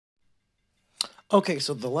Okay,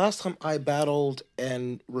 so the last time I battled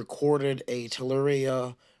and recorded a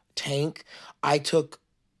Telluria tank, I took,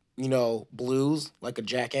 blues like a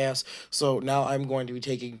jackass. So now I'm going to be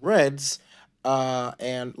taking reds,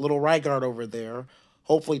 and little Rygard over there.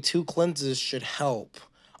 Hopefully, two cleanses should help.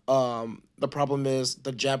 The problem is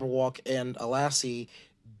the Jabberwock and Alassie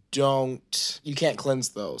you can't cleanse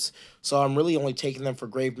those. So I'm really only taking them for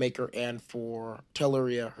Gravemaker and for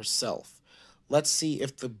Telluria herself. Let's see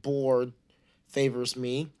if the board favors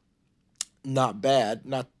me. Not bad,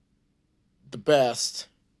 not the best.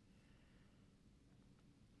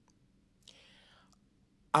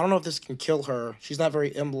 I don't know if this can kill her. She's not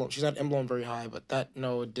very emblem. She's not emblem very high, but that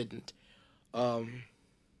no, it didn't. Um,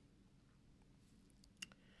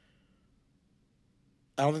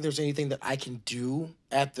 I don't think there's anything that I can do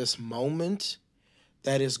at this moment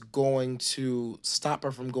that is going to stop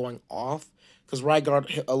her from going off, because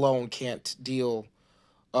Rygard alone can't deal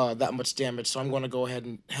that much damage. So I'm going to go ahead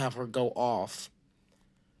and have her go off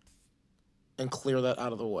and clear that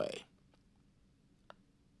out of the way.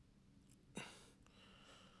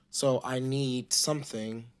 So I need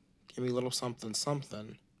something. Give me a little something,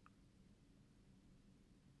 something.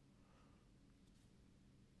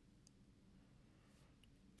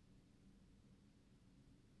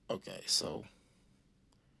 Okay, so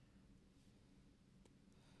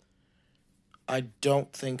I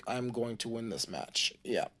don't think I'm going to win this match.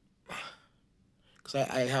 Yeah. Because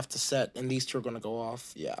I have to set, and these two are going to go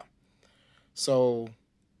off. Yeah. So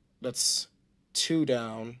that's two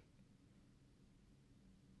down.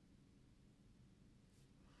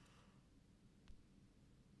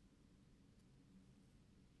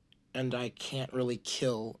 And I can't really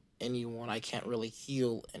kill anyone. I can't really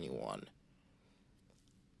heal anyone.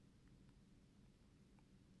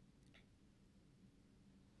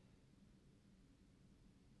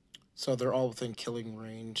 So they're all within killing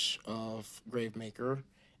range of Gravemaker.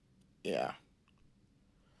 Yeah.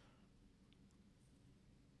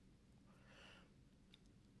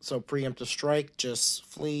 So preemptive strike, just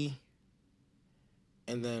flee.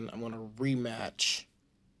 And then I'm going to rematch.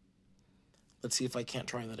 Let's see if I can't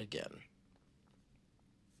try that again.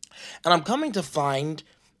 And I'm coming to find,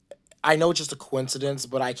 I know it's just a coincidence,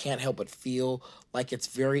 but I can't help but feel like it's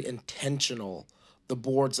very intentional, the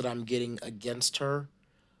boards that I'm getting against her.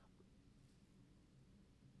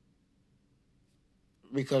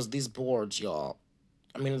 Because these boards, y'all,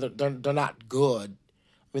 I mean, they're not good.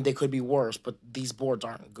 I mean, they could be worse, but these boards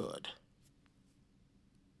aren't good.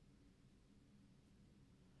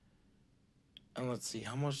 And let's see,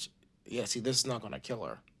 how much... Yeah, see, this is not going to kill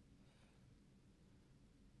her.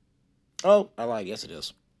 Oh, I lied. Yes, it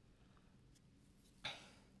is.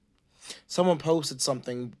 Someone posted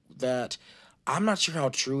something that I'm not sure how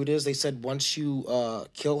true it is. They said once you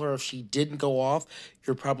kill her, if she didn't go off,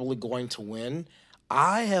 you're probably going to win.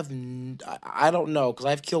 I don't know, because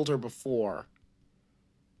I've killed her before.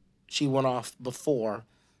 She went off before,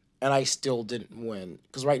 and I still didn't win.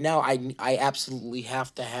 Because right now, I absolutely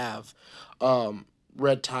have to have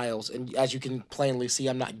red tiles, and as you can plainly see,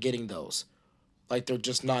 I'm not getting those. Like, they're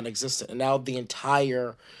just non-existent. And now the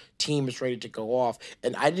entire team is ready to go off,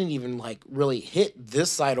 and I didn't even like really hit this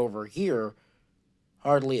side over here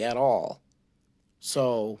hardly at all.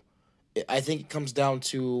 So I think it comes down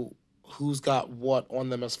to who's got what on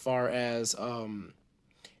them as far as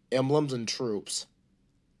emblems and troops.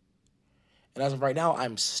 And as of right now,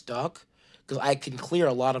 I'm stuck because I can clear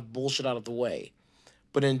a lot of bullshit out of the way.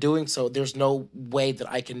 But in doing so, there's no way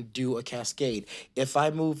that I can do a cascade. If I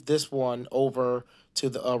move this one over to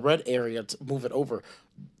the red area to move it over,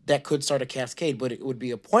 that could start a cascade, but it would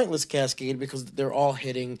be a pointless cascade because they're all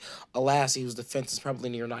hitting a Lassie whose defense is probably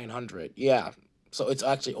near 900. Yeah, so it's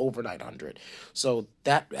actually over 900. So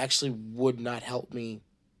that actually would not help me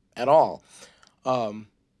at all. Um,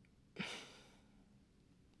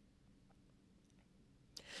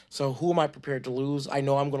 so who am I prepared to lose? I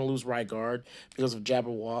know I'm going to lose Rygard because of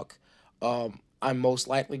Jabberwock. I'm most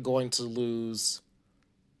likely going to lose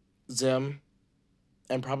Zim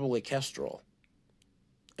and probably Kestrel.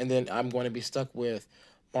 And then I'm going to be stuck with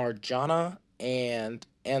Marjana and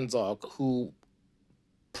Anzog, who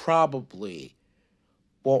probably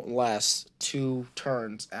won't last two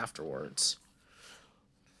turns afterwards.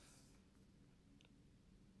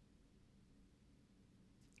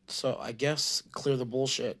 So I guess clear the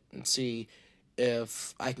bullshit and see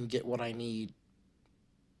if I can get what I need.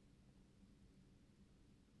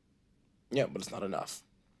 Yeah, but it's not enough,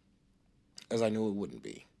 as I knew it wouldn't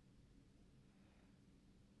be.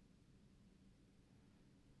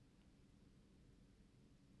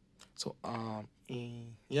 So,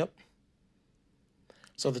 yep.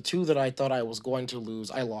 So the two that I thought I was going to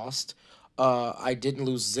lose, I lost. I didn't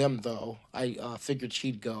lose Zim though. I figured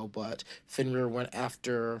she'd go, but Fenrir went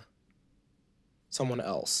after someone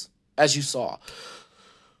else, as you saw.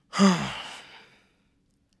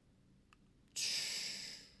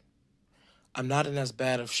 I'm not in as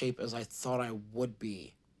bad of shape as I thought I would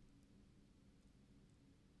be.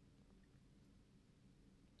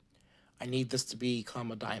 I need this to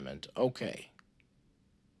become a diamond. Okay.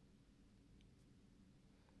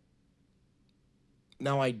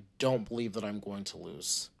 Now I don't believe that I'm going to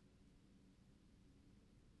lose.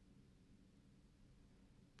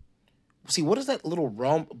 See, what does that little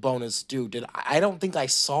realm bonus do? I don't think I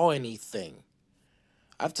saw anything.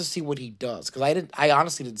 I have to see what he does because I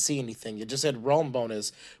honestly didn't see anything. It just said realm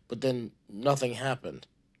bonus, but then nothing happened.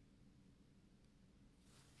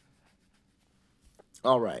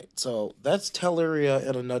 All right, so that's Telleria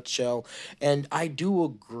in a nutshell, and I do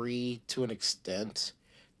agree to an extent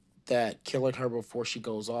that killing her before she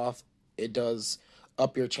goes off, it does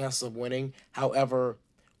up your chances of winning. However,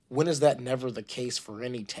 when is that never the case for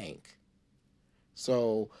any tank?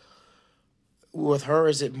 So with her,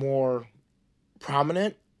 is it more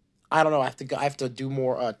prominent? I don't know. I have to do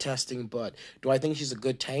more testing, but do I think she's a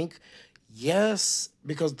good tank? Yes,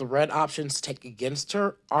 because the red options to take against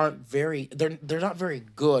her aren't very. They're not very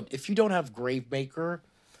good. If you don't have Gravemaker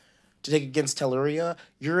to take against Telluria,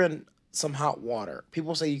 you're in some hot water.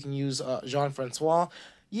 People say you can use Jean Francois.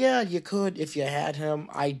 Yeah, you could if you had him.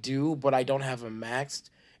 I do, but I don't have him maxed,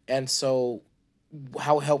 and so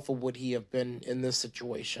how helpful would he have been in this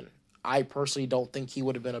situation? I personally don't think he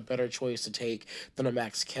would have been a better choice to take than a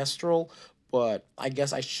Max Kestrel, but I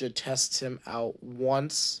guess I should test him out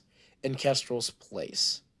once in Kestrel's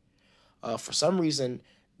place. For some reason,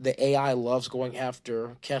 the AI loves going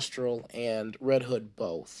after Kestrel and Red Hood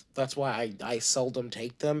both. That's why I seldom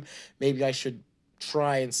take them. Maybe I should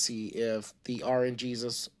try and see if the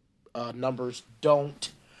RNGesus numbers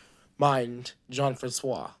don't mind Jean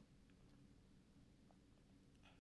Francois.